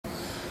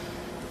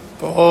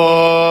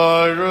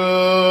Baruch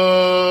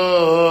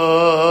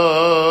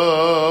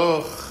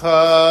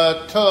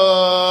atah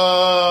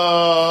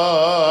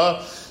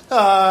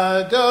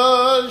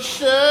Adon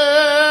Shem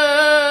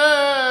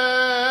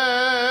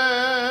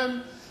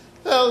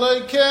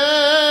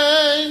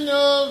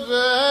Elokeinu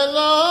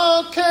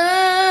v'Elokei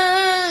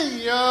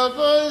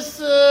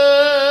Avoseinu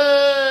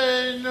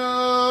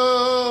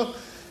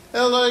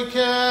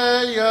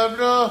Elokei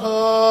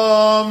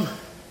Abraham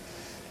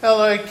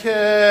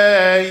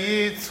Elokei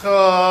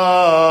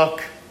Yitzchak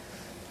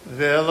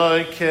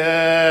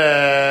V'Elokei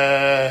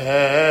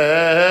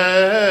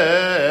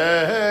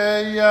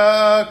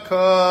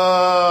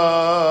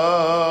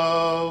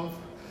Yaakov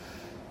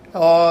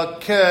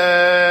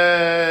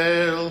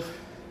Hakel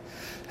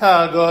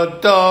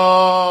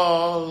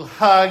Hagadol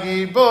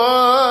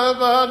Hagibor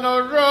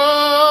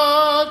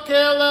V'Norah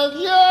Kel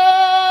Elyon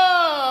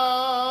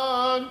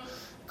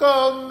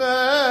Gomel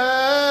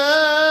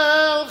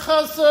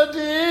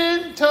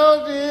Chasadim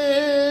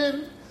Tovim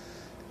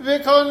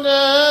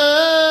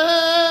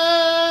V'Konei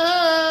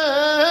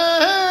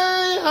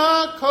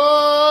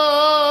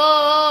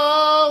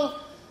HaKol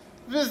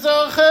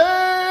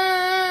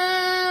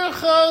V'Zocher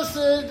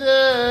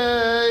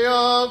Chasidei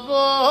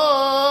Avos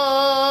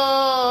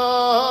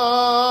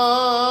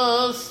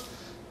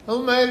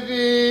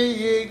U'Mevi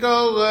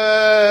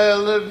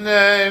Yigolel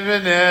Ibnei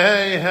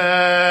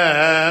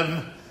V'neihem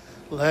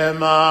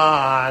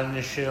Leman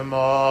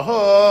Shemo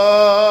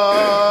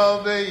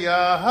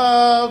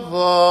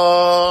B'Yahavo